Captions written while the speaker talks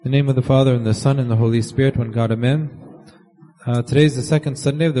In the name of the Father, and the Son, and the Holy Spirit, one God, Amen. Today is the second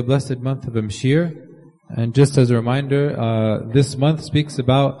Sunday of the blessed month of Mshir. And just as a reminder, this month speaks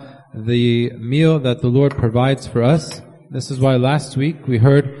about the meal that the Lord provides for us. This is why last week we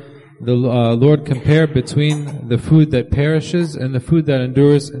heard the Lord compare between the food that perishes and the food that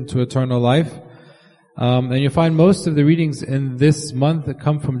endures into eternal life. And you find most of the readings in this month that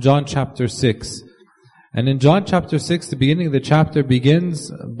come from John chapter 6. And in John chapter 6, the beginning of the chapter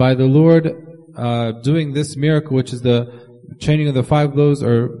begins by the Lord doing this miracle, which is the chaining of the 5 loaves,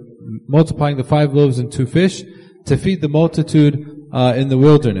 or multiplying the 5 loaves and 2 fish, to feed the multitude in the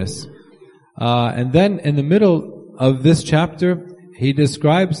wilderness. And then in the middle of this chapter, he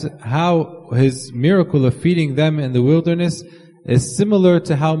describes how his miracle of feeding them in the wilderness is similar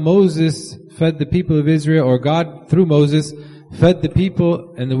to how Moses fed the people of Israel, or God through Moses fed the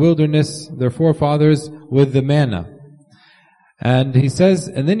people in the wilderness, their forefathers, with the manna. And he says,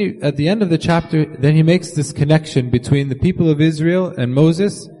 and then at the end of the chapter, then he makes this connection between the people of Israel and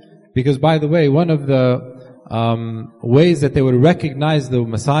Moses, because by the way, one of the ways that they would recognize the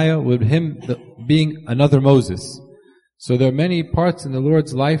Messiah would him being another Moses. So there are many parts in the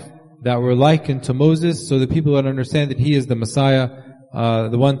Lord's life that were likened to Moses, so that people would understand that he is the Messiah,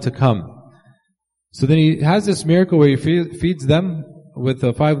 the one to come. So then he has this miracle where he feeds them with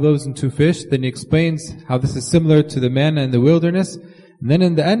the 5 loaves and 2 fish. Then he explains how this is similar to the manna in the wilderness. And then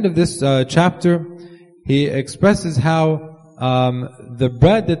in the end of this chapter, he expresses how the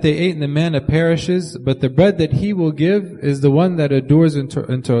bread that they ate in the manna perishes, but the bread that he will give is the one that endures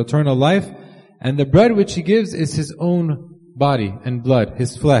into eternal life. And the bread which he gives is his own body and blood,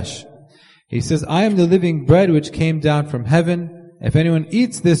 his flesh. He says, I am the living bread which came down from heaven. If anyone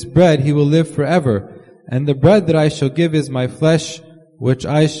eats this bread, he will live forever. And the bread that I shall give is my flesh, which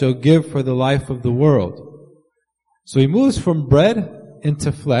I shall give for the life of the world. So he moves from bread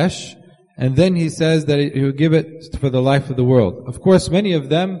into flesh, and then he says that he will give it for the life of the world. Of course, many of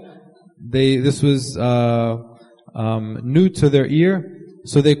them, this was new to their ear,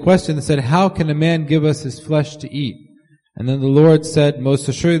 so they questioned and said, how can a man give us his flesh to eat? And then the Lord said, most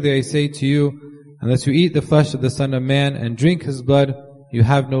assuredly I say to you, unless you eat the flesh of the Son of Man and drink his blood, you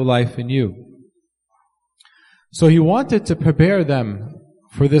have no life in you. So he wanted to prepare them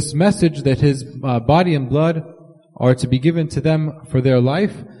for this message that his body and blood are to be given to them for their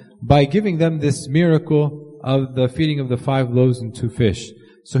life by giving them this miracle of the feeding of the 5 loaves and 2 fish.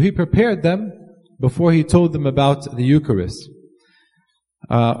 So he prepared them before he told them about the Eucharist,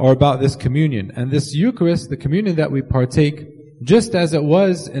 or about this communion. And this Eucharist, the communion that we partake, just as it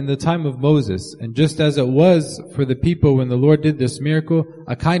was in the time of Moses, and just as it was for the people when the Lord did this miracle,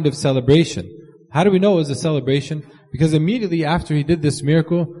 a kind of celebration. How do we know it was a celebration? Because immediately after he did this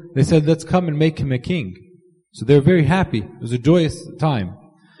miracle, they said, let's come and make him a king. So they're very happy. It was a joyous time.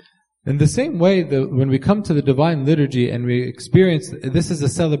 In the same way, when we come to the divine liturgy and we experience, this is a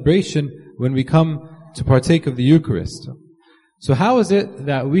celebration when we come to partake of the Eucharist. So how is it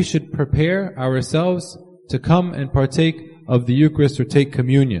that we should prepare ourselves to come and partake of the Eucharist or take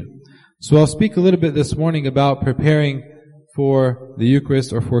communion? So I'll speak a little bit this morning about preparing for the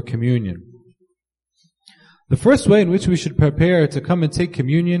Eucharist or for communion. The first way in which we should prepare to come and take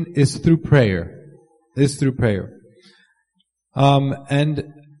communion is through prayer. And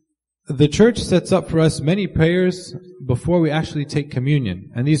the church sets up for us many prayers before we actually take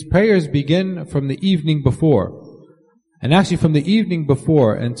communion. And these prayers begin from the evening before. And actually from the evening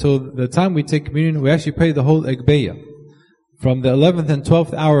before until the time we take communion, we actually pray the whole Agbeya. From the 11th and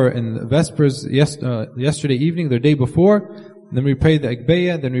 12th hour in Vespers yesterday evening, the day before, then we pray the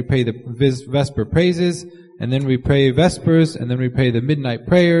Agbeya, then we pray the Vesper praises, and then we pray Vespers, and then we pray the midnight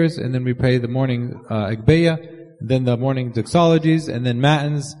prayers, and then we pray the morning Agbeya, then the morning doxologies, and then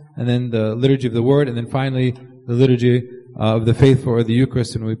Matins, and then the liturgy of the Word, and then finally the liturgy of the faithful or the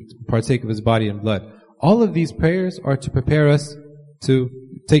Eucharist, and we partake of His body and blood. All of these prayers are to prepare us to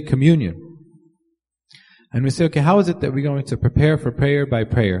take communion. And we say, okay, how is it that we're going to prepare for prayer by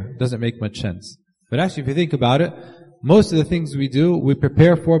prayer? It doesn't make much sense. But actually, if you think about it, most of the things we do, we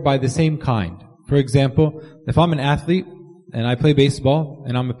prepare for by the same kind. For example, if I'm an athlete and I play baseball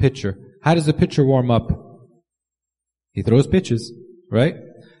and I'm a pitcher, how does a pitcher warm up? He throws pitches, right?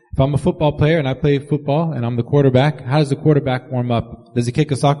 If I'm a football player and I play football and I'm the quarterback, how does the quarterback warm up? Does he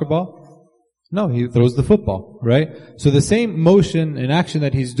kick a soccer ball? No, he throws the football, right? So the same motion and action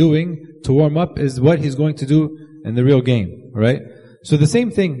that he's doing to warm up is what he's going to do in the real game, right? So the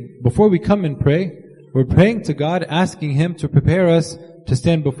same thing, before we come and pray, we're praying to God, asking Him to prepare us to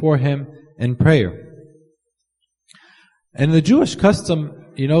stand before Him in prayer. And the Jewish custom,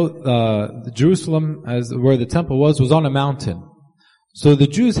 Jerusalem, as where the temple was on a mountain. So the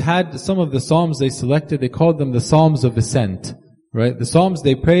Jews had some of the Psalms they selected, they called them the Psalms of Ascent. Right? The Psalms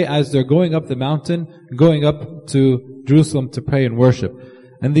they pray as they're going up the mountain, going up to Jerusalem to pray and worship.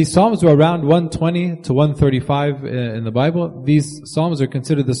 And these Psalms were around 120 to 135 in the Bible. These Psalms are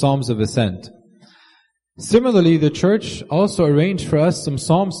considered the Psalms of Ascent. Similarly, the church also arranged for us some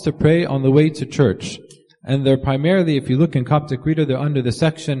Psalms to pray on the way to church. And they're primarily, if you look in Coptic Reader, they're under the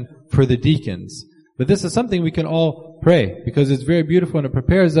section for the deacons. But this is something we can all pray, because it's very beautiful and it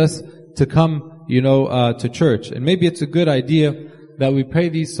prepares us to come, to church. And maybe it's a good idea that we pray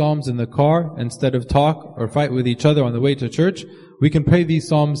these Psalms in the car instead of talk or fight with each other on the way to church. We can pray these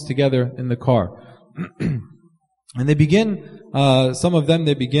Psalms together in the car. And they begin, some of them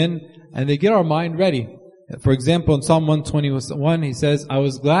they begin, and they get our mind ready. For example, in Psalm 121, he says, I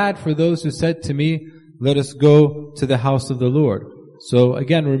was glad for those who said to me, let us go to the house of the Lord. So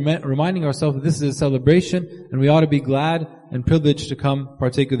again, reminding ourselves that this is a celebration, and we ought to be glad and privileged to come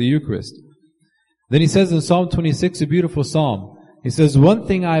partake of the Eucharist. Then he says in Psalm 26, a beautiful psalm, he says, one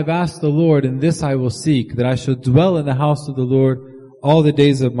thing I have asked the Lord, and this I will seek, that I should dwell in the house of the Lord all the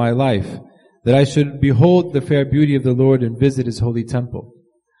days of my life, that I should behold the fair beauty of the Lord and visit His holy temple.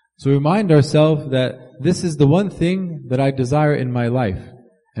 So remind ourselves that this is the one thing that I desire in my life.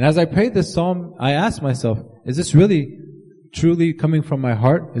 And as I pray this psalm, I ask myself, is this really truly coming from my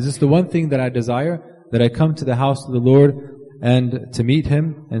heart? Is this the one thing that I desire? That I come to the house of the Lord and to meet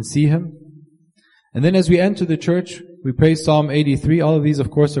Him and see Him? And then as we enter the church, we pray Psalm 83. All of these,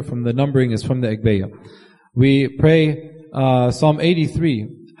 of course, are from the numbering, is from the Agbeya. We pray Psalm 83.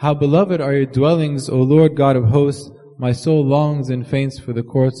 How beloved are your dwellings, O Lord God of hosts. My soul longs and faints for the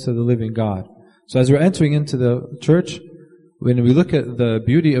courts of the living God. So as we're entering into the church, when we look at the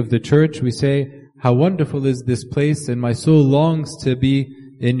beauty of the church, we say, how wonderful is this place, and my soul longs to be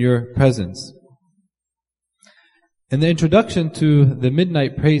in your presence. In the introduction to the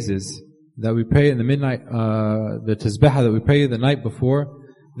midnight praises that we pray in the midnight, the tasbihah that we pray the night before,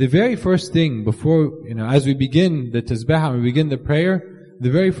 the very first thing before, as we begin the tasbihah, we begin the prayer,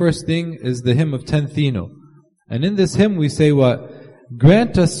 the very first thing is the hymn of Tenthino. And in this hymn we say what?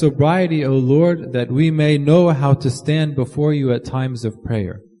 Grant us sobriety, O Lord, that we may know how to stand before you at times of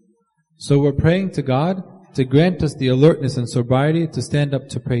prayer. So we're praying to God to grant us the alertness and sobriety to stand up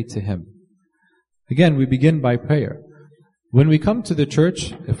to pray to Him. Again, we begin by prayer. When we come to the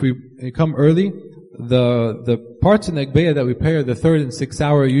church, if we come early, the parts in the Agbeya that we pray are the 3rd and 6th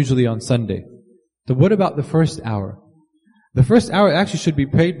hour, usually on Sunday. But what about the first hour? The first hour actually should be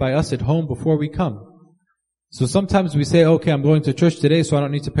prayed by us at home before we come. So sometimes we say, okay, I'm going to church today, so I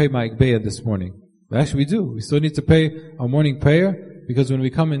don't need to pray my Agbeya this morning. But actually we do. We still need to pray our morning prayer, because when we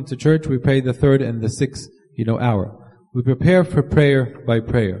come into church, we pray the 3rd and the 6th, hour. We prepare for prayer by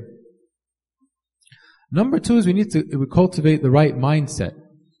prayer. Number 2 is we cultivate the right mindset.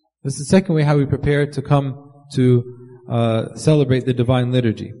 This is the second way how we prepare to come to celebrate the Divine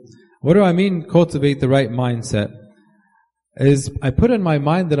Liturgy. What do I mean, cultivate the right mindset? Is I put in my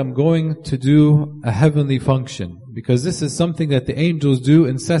mind that I'm going to do a heavenly function, because this is something that the angels do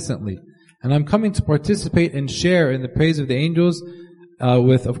incessantly. And I'm coming to participate and share in the praise of the angels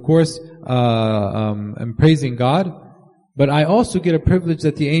with, of course, and praising God. But I also get a privilege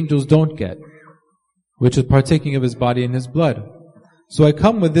that the angels don't get, which is partaking of His body and His blood. So I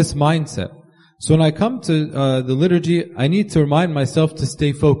come with this mindset. So when I come to the liturgy, I need to remind myself to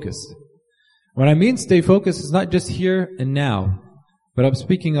stay focused. When I mean stay focused, it's not just here and now, but I'm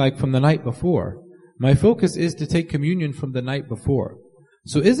speaking like from the night before. My focus is to take communion from the night before.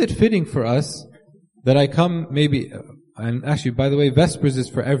 So is it fitting for us that I come maybe, and actually, by the way, Vespers is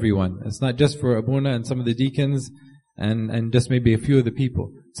for everyone. It's not just for Abuna and some of the deacons and just maybe a few of the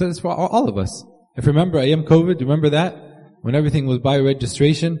people. So it's for all of us. If you remember Ayam COVID, remember that? When everything was by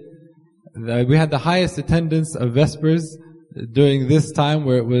registration, we had the highest attendance of Vespers during this time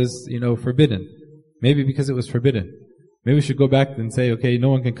where it was, forbidden. Maybe because it was forbidden. Maybe we should go back and say, okay,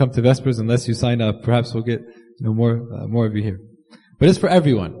 no one can come to Vespers unless you sign up. Perhaps we'll get more of you here. But it's for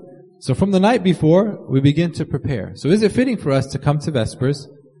everyone. So from the night before, we begin to prepare. So is it fitting for us to come to Vespers,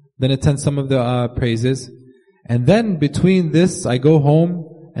 then attend some of the praises, and then between this, I go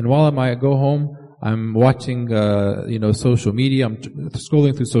home, and while I go home, I'm watching, social media. I'm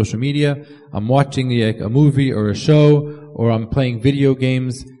scrolling through social media. I'm watching a movie or a show, or I'm playing video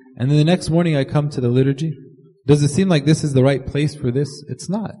games. And then the next morning I come to the liturgy. Does it seem like this is the right place for this? It's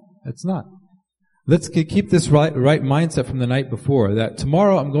not. It's not. Let's keep this right mindset from the night before, that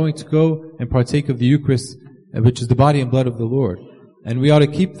tomorrow I'm going to go and partake of the Eucharist, which is the body and blood of the Lord. And we ought to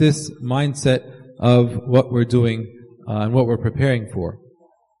keep this mindset of what we're doing and what we're preparing for.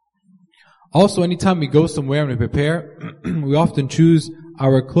 Also, anytime we go somewhere and we prepare, we often choose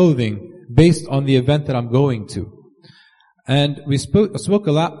our clothing based on the event that I'm going to. And we spoke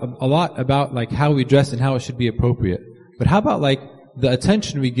a lot about like how we dress and how it should be appropriate. But how about like the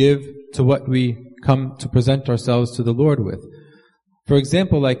attention we give to what we come to present ourselves to the Lord with? For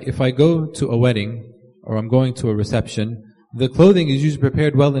example, like if I go to a wedding or I'm going to a reception, the clothing is usually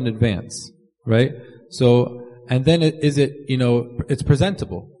prepared well in advance, right? So, and then it's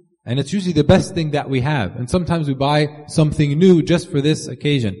presentable. And it's usually the best thing that we have. And sometimes we buy something new just for this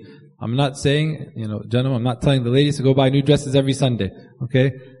occasion. I'm not saying, gentlemen, I'm not telling the ladies to go buy new dresses every Sunday,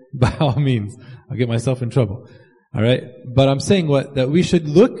 okay? By all means. I'll get myself in trouble. Alright? But I'm saying that we should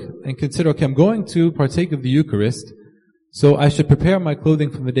look and consider, okay, I'm going to partake of the Eucharist, so I should prepare my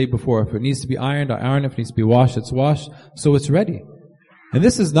clothing from the day before. If it needs to be ironed, I iron. If it needs to be washed, it's washed, so it's ready. And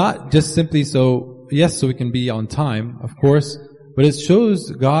this is not just simply so we can be on time, of course, but it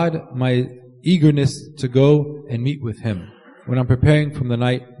shows God my eagerness to go and meet with Him when I'm preparing from the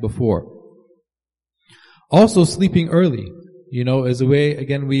night before. Also, sleeping early, is a way,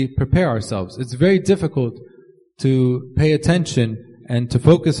 again, we prepare ourselves. It's very difficult to pay attention and to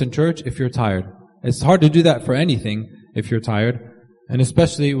focus in church if you're tired. It's hard to do that for anything if you're tired, and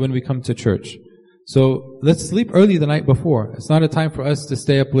especially when we come to church. So let's sleep early the night before. It's not a time for us to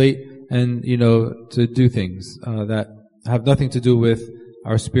stay up late and, to do things that have nothing to do with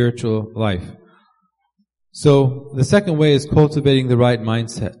our spiritual life. So the second way is cultivating the right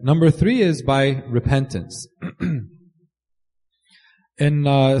mindset. Number 3 is by repentance. In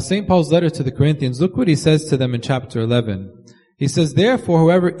St. Paul's letter to the Corinthians, look what he says to them in chapter 11. He says, "Therefore,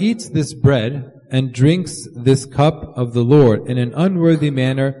 whoever eats this bread and drinks this cup of the Lord in an unworthy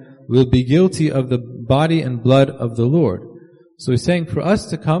manner will be guilty of the body and blood of the Lord." So he's saying for us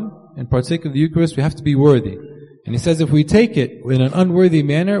to come and partake of the Eucharist, we have to be worthy. And he says if we take it in an unworthy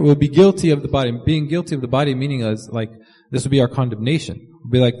manner, we'll be guilty of the body. Being guilty of the body meaning as like, this will be our condemnation.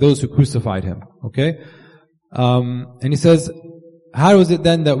 We'll be like those who crucified Him. Okay? And he says, how is it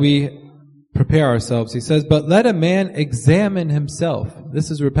then that we prepare ourselves? He says, "But let a man examine himself."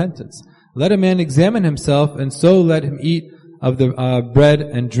 This is repentance. "Let a man examine himself, and so let him eat of the bread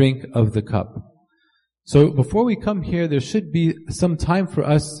and drink of the cup." So before we come here, there should be some time for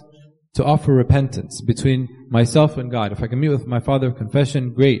us to offer repentance between myself and God. If I can meet with my Father of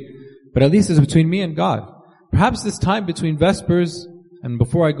Confession, great. But at least it's between me and God. Perhaps this time between Vespers and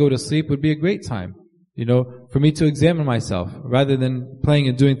before I go to sleep would be a great time, for me to examine myself rather than playing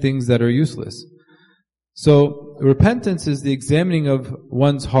and doing things that are useless. So repentance is the examining of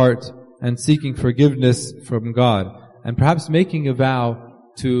one's heart and seeking forgiveness from God, and perhaps making a vow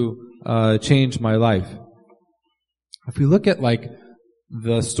to change my life. If we look at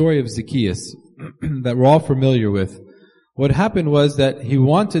the story of Zacchaeus that we're all familiar with, what happened was that he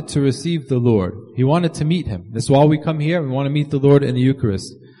wanted to receive the Lord. He wanted to meet Him. This is why we come here. We want to meet the Lord in the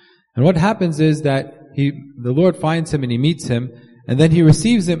Eucharist. And what happens is that the Lord finds him and He meets him, and then He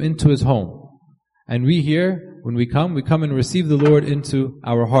receives him into His home. And we here, when we come and receive the Lord into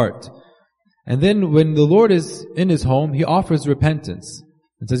our heart. And then when the Lord is in His home, He offers repentance.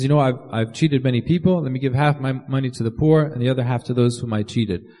 And says, I've cheated many people. Let me give half my money to the poor and the other half to those whom I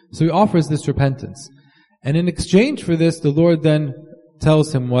cheated. So He offers this repentance. And in exchange for this, the Lord then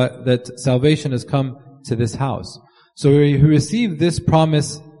tells him that salvation has come to this house. So he received this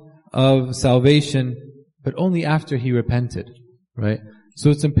promise of salvation, but only after he repented, right?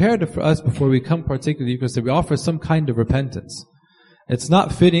 So it's imperative for us before we come partake of the Eucharist that we offer some kind of repentance. It's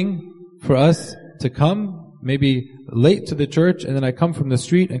not fitting for us to come maybe late to the church, and then I come from the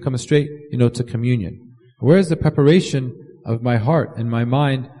street and come straight, to communion. Where is the preparation of my heart and my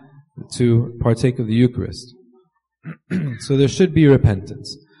mind to partake of the Eucharist? So there should be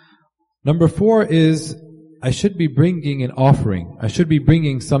repentance. Number 4 is, I should be bringing an offering. I should be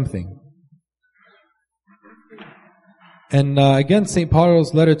bringing something. And again, St.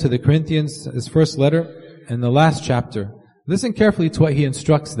 Paul's letter to the Corinthians, his first letter, in the last chapter, listen carefully to what he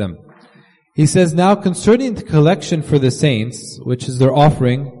instructs them. He says, "Now concerning the collection for the saints," which is their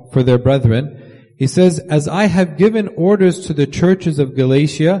offering for their brethren, he says, "As I have given orders to the churches of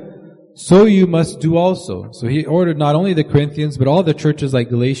Galatia, so you must do also." So he ordered not only the Corinthians, but all the churches like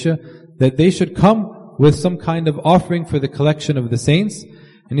Galatia, that they should come with some kind of offering for the collection of the saints.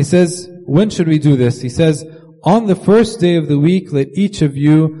 And he says, when should we do this? He says, "On the first day of the week, let each of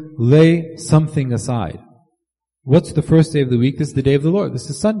you lay something aside." What's the first day of the week? This is the day of the Lord. This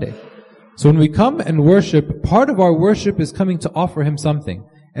is Sunday. So when we come and worship, part of our worship is coming to offer Him something.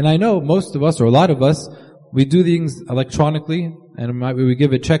 And I know most of us, or a lot of us, we do things electronically, and we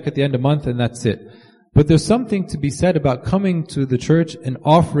give a check at the end of the month, and that's it. But there's something to be said about coming to the church and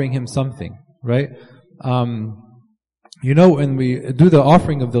offering Him something. right? When we do the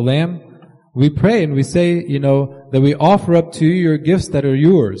offering of the lamb, we pray and we say, that we offer up to you your gifts that are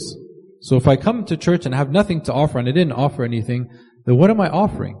yours. So if I come to church and have nothing to offer and I didn't offer anything, then what am I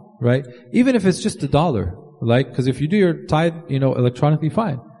offering, right? Even if it's just $1, because if you do your tithe, electronically,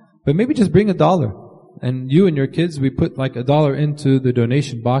 fine. But maybe just bring $1. And you and your kids, we put like $1 into the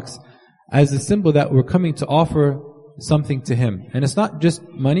donation box as a symbol that we're coming to offer something to Him. And it's not just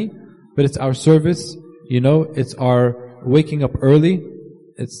money, but it's our service, it's our waking up early.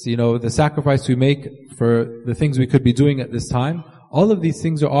 It's, the sacrifice we make for the things we could be doing at this time. All of these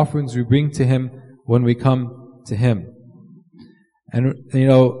things are offerings we bring to Him when we come to Him. And,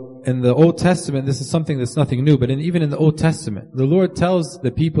 in the Old Testament, this is something that's nothing new, but even in the Old Testament, the Lord tells the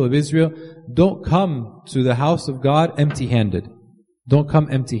people of Israel, don't come to the house of God empty-handed. Don't come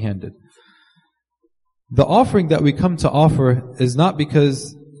empty-handed. The offering that we come to offer is not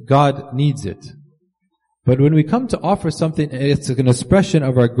because God needs it. But when we come to offer something, it's an expression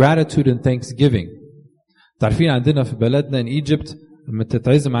of our gratitude and thanksgiving. تعرفين عندنا في بلدنا in Egypt, لما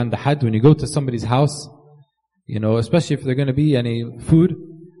تتعزم عند حد, when you go to somebody's house, especially if they're going to be any food,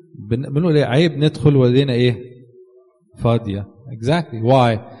 بنقول عيب ندخل ولدينا فاضية. Exactly.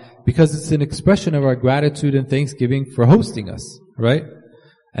 Why? Because it's an expression of our gratitude and thanksgiving for hosting us, right?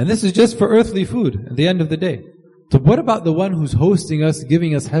 And this is just for earthly food at the end of the day. So what about the one who's hosting us,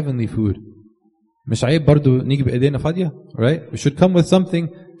 giving us heavenly food? مش عيب برضو نيجي بإيدينا فاضية, right? We should come with something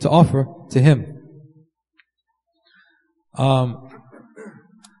to offer to Him.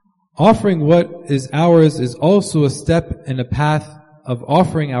 Offering what is ours is also a step in a path of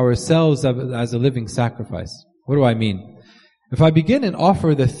offering ourselves as a living sacrifice. What do I mean? If I begin and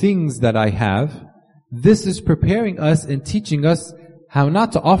offer the things that I have, this is preparing us and teaching us how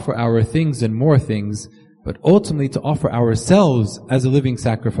not to offer our things and more things, but ultimately to offer ourselves as a living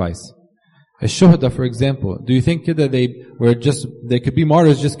sacrifice. Ash-Shuhada, for example, do you think that they could be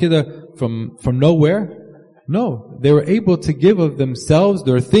martyrs just from nowhere? No, they were able to give of themselves,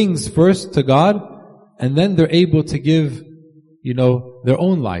 their things first to God, and then they're able to give, their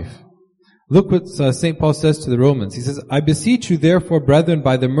own life. Look what St. Paul says to the Romans. He says, I beseech you therefore, brethren,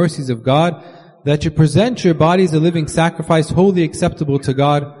 by the mercies of God, that you present your bodies a living sacrifice, wholly acceptable to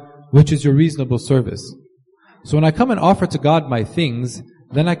God, which is your reasonable service. So when I come and offer to God my things,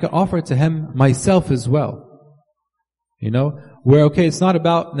 then I can offer to Him myself as well. It's not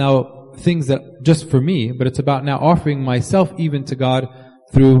about now things that just for me, but it's about now offering myself even to God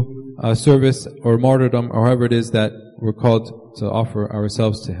through service or martyrdom or however it is that we're called to offer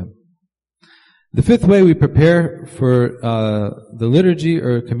ourselves to Him. The fifth way we prepare for the liturgy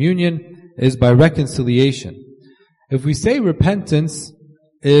or communion is by reconciliation. If we say repentance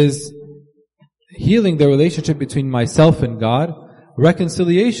is healing the relationship between myself and God,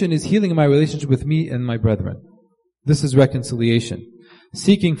 reconciliation is healing my relationship with me and my brethren. This is reconciliation.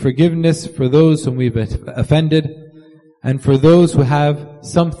 Seeking forgiveness for those whom we've offended and for those who have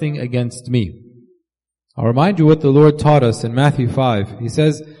something against me. I'll remind you what the Lord taught us in Matthew 5. He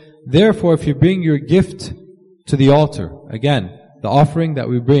says, therefore, if you bring your gift to the altar, again, the offering that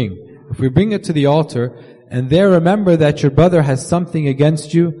we bring, if we bring it to the altar and there remember that your brother has something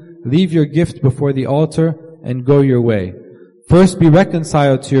against you, leave your gift before the altar and go your way. First be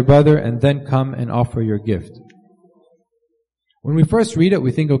reconciled to your brother and then come and offer your gift. When we first read it,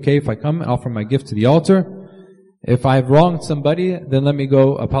 we think, okay, if I come and offer my gift to the altar, if I've wronged somebody, then let me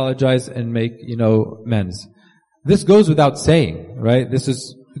go apologize and make, amends. This goes without saying, right?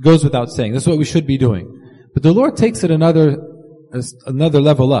 Goes without saying. This is what we should be doing. But the Lord takes it another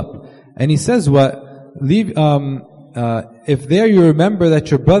level up. And He says if there you remember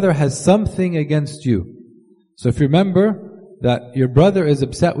that your brother has something against you. So if you remember that your brother is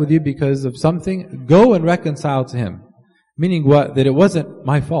upset with you because of something, go and reconcile to him. Meaning what? That it wasn't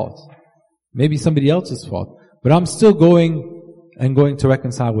my fault. Maybe somebody else's fault. But I'm still going to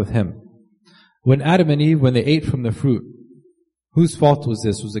reconcile with him. When Adam and Eve, when they ate from the fruit, whose fault was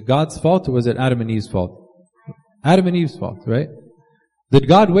this? Was it God's fault or was it Adam and Eve's fault? Adam and Eve's fault, right? Did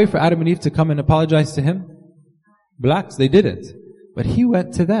God wait for Adam and Eve to come and apologize to Him? Blacks, they didn't. But He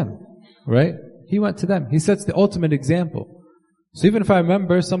went to them, right? He went to them. He sets the ultimate example. So even if I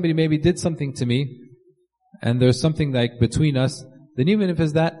remember somebody maybe did something to me, and there's something like between us, then even if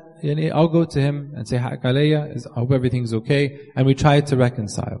it's that, I'll go to him and say, Haq alayya, I hope everything's okay, and we try to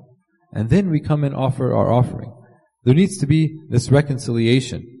reconcile. And then we come and offer our offering. There needs to be this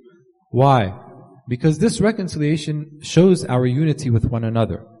reconciliation. Why? Because this reconciliation shows our unity with one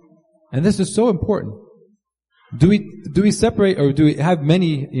another. And this is so important. Do we separate, or do we have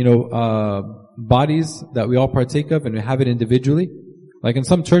many, bodies that we all partake of and we have it individually? Like in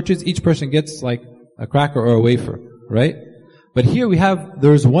some churches, each person gets like a cracker or a wafer, right? But here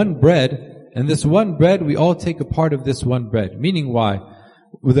there's one bread, and this one bread, we all take a part of this one bread. Meaning why?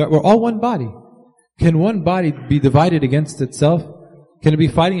 We're all one body. Can one body be divided against itself? Can it be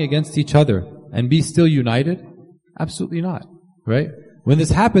fighting against each other and be still united? Absolutely not, right? When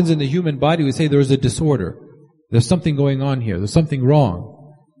this happens in the human body, we say there's a disorder. There's something going on here. There's something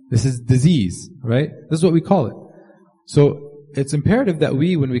wrong. This is disease, right? This is what we call it. So it's imperative that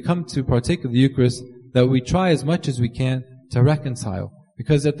when we come to partake of the Eucharist, that we try as much as we can to reconcile.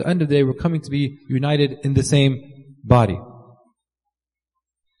 Because at the end of the day, we're coming to be united in the same body.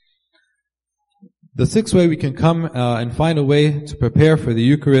 The sixth way we can come and find a way to prepare for the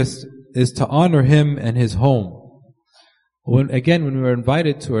Eucharist is to honor Him and His home. When we are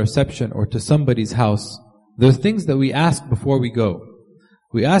invited to a reception or to somebody's house, there's things that we ask before we go.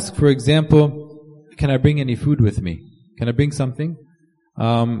 We ask, for example, can I bring any food with me? Can I bring something?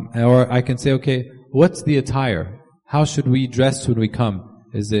 Or I can say, okay, what's the attire? How should we dress when we come?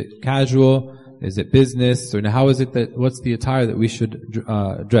 Is it casual? Is it business? Or what's the attire that we should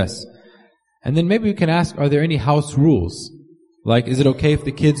dress? And then maybe we can ask, are there any house rules? Like, is it okay if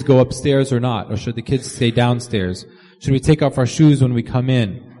the kids go upstairs or not? Or should the kids stay downstairs? Should we take off our shoes when we come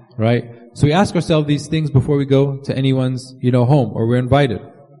in? Right? So we ask ourselves these things before we go to anyone's, home, or we're invited.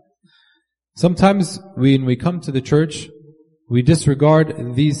 Sometimes when we come to the church, we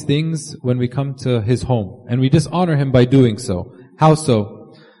disregard these things when we come to His home. And we dishonor Him by doing so. How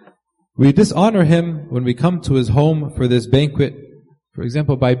so? We dishonor Him when we come to His home for this banquet, for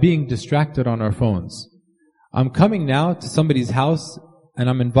example, by being distracted on our phones. I'm coming now to somebody's house, and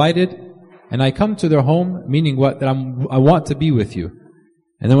I'm invited, and I come to their home, meaning what? That I want to be with you.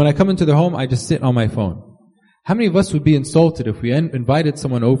 And then when I come into their home, I just sit on my phone. How many of us would be insulted if we invited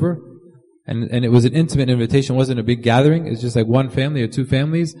someone over, and it was an intimate invitation, wasn't a big gathering, it's just like one family or two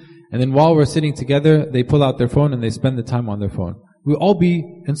families, and then while we're sitting together, they pull out their phone and they spend the time on their phone. We'll all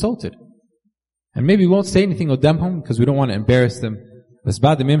be insulted. And maybe we won't say anything قدامهم because we don't want to embarrass them. بس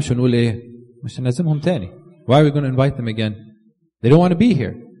بعد ما يمشوا نقول ايه مش هنعزمهم تاني. Why are we going to invite them again? They don't want to be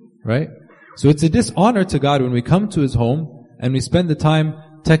here, right? So it's a dishonor to God when we come to His home and we spend the time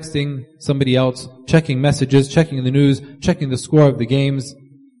texting somebody else, checking messages, checking the news, checking the score of the games,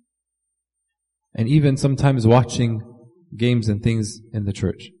 and even sometimes watching games and things in the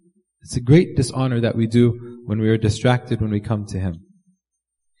church. It's a great dishonor that we do when we are distracted when we come to Him.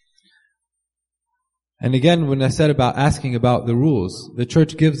 And again, when I said about asking about the rules, the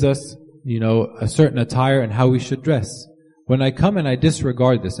church gives us, a certain attire and how we should dress. When I come and I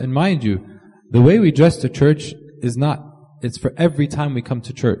disregard this, and mind you, the way we dress to church it's for every time we come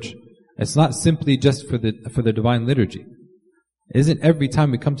to church. It's not simply just for the divine liturgy. It isn't every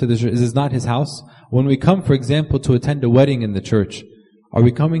time we come to the church. This is not His house. When we come, for example, to attend a wedding in the church, are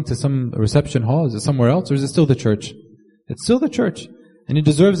we coming to some reception hall? Is it somewhere else, or is it still the church? It's still the church. And it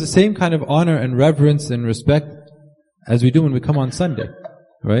deserves the same kind of honor and reverence and respect as we do when we come on Sunday,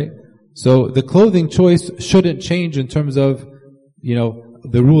 right? So the clothing choice shouldn't change in terms of,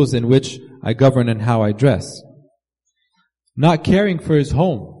 the rules in which I govern and how I dress. Not caring for His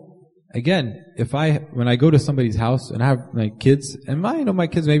home. Again, when I go to somebody's house and I have my kids, and my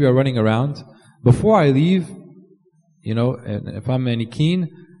kids maybe are running around, before I leave, and if I'm any keen,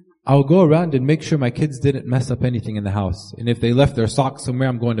 I'll go around and make sure my kids didn't mess up anything in the house. And if they left their socks somewhere,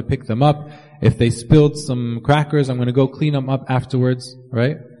 I'm going to pick them up. If they spilled some crackers, I'm going to go clean them up afterwards,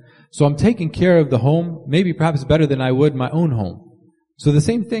 right? So I'm taking care of the home, maybe perhaps better than I would my own home. So the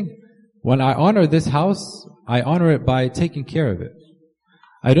same thing. When I honor this house, I honor it by taking care of it.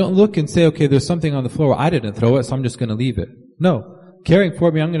 I don't look and say, okay, there's something on the floor, I didn't throw it, so I'm just going to leave it. No. Caring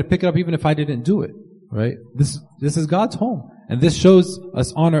for me, I'm going to pick it up even if I didn't do it, right? This is God's home. And this shows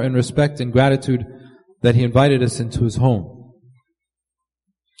us honor and respect and gratitude that He invited us into His home.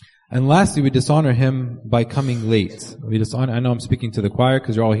 And lastly, we dishonor Him by coming late. I know I'm speaking to the choir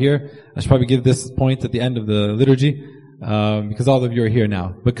because you're all here. I should probably give this point at the end of the liturgy, because all of you are here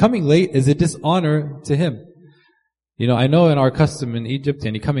now. But coming late is a dishonor to Him. I know in our custom in Egypt,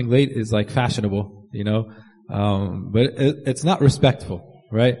 coming late is like fashionable, but it's not respectful,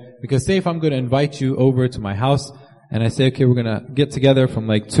 right? Because say if I'm going to invite you over to my house, and I say, okay, we're going to get together from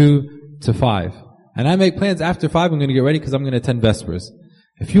like 2 to 5. And I make plans after 5, I'm going to get ready because I'm going to attend Vespers.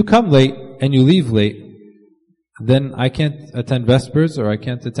 If you come late and you leave late, then I can't attend Vespers or I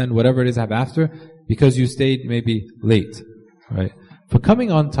can't attend whatever it is I have after because you stayed maybe late, right? For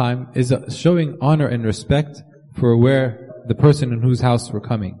coming on time is showing honor and respect for the person in whose house we're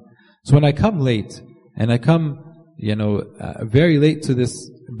coming. So when I come late and I come, very late to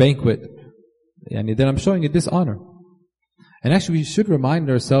this banquet, then I'm showing a dishonor. And actually we should remind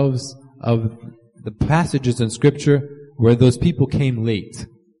ourselves of the passages in Scripture where those people came late.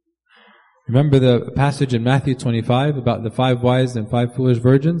 Remember the passage in Matthew 25 about the 5 wise and 5 foolish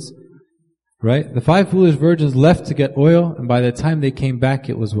virgins? Right? The 5 foolish virgins left to get oil, and by the time they came back,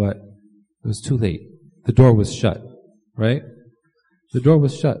 it was what? It was too late. The door was shut. Right? The door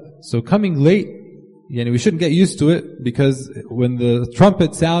was shut. So coming late, we shouldn't get used to it, because when the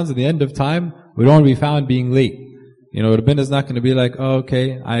trumpet sounds at the end of time, we don't want to be found being late. Rabbin is not going to be like, oh,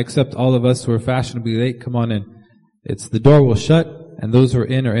 okay, I accept all of us who are fashionably late, come on in. It's the door will shut, and those who are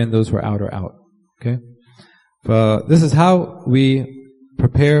in are in, those who are out. Okay? This is how we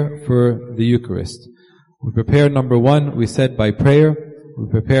prepare for the Eucharist. We prepare, number 1, we said, by prayer. We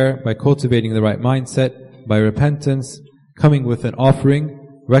prepare by cultivating the right mindset, by repentance, coming with an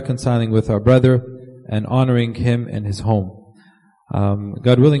offering, reconciling with our brother, and honoring him in his home.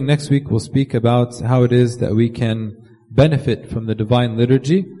 God willing, next week we'll speak about how it is that we can benefit from the divine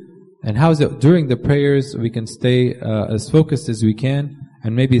liturgy, and how is it during the prayers we can stay as focused as we can,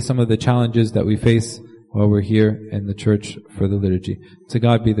 and maybe some of the challenges that we face while we're here in the church for the liturgy. To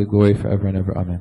God be the glory forever and ever. Amen.